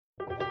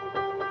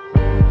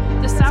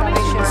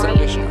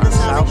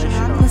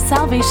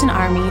Salvation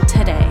Army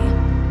today.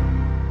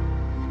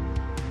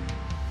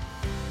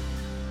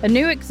 A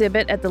new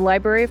exhibit at the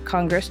Library of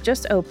Congress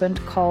just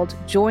opened called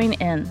Join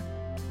In.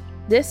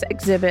 This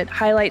exhibit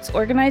highlights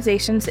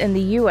organizations in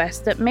the U.S.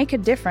 that make a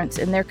difference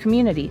in their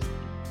communities.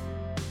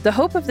 The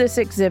hope of this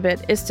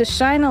exhibit is to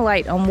shine a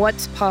light on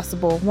what's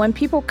possible when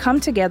people come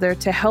together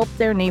to help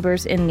their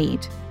neighbors in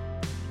need.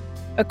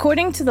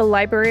 According to the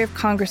Library of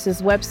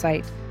Congress's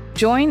website,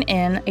 Join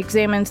In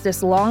examines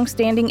this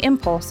long-standing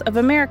impulse of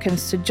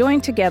Americans to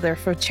join together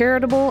for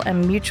charitable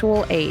and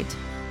mutual aid.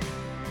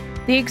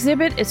 The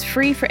exhibit is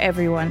free for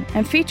everyone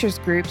and features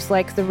groups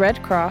like the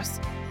Red Cross,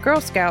 Girl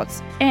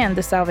Scouts, and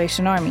the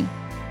Salvation Army.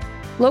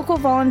 Local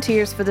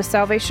volunteers for the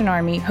Salvation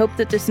Army hope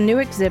that this new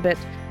exhibit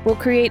will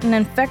create an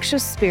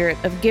infectious spirit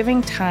of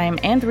giving time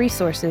and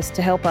resources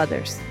to help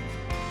others.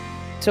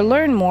 To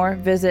learn more,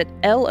 visit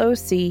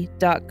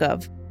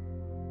loc.gov.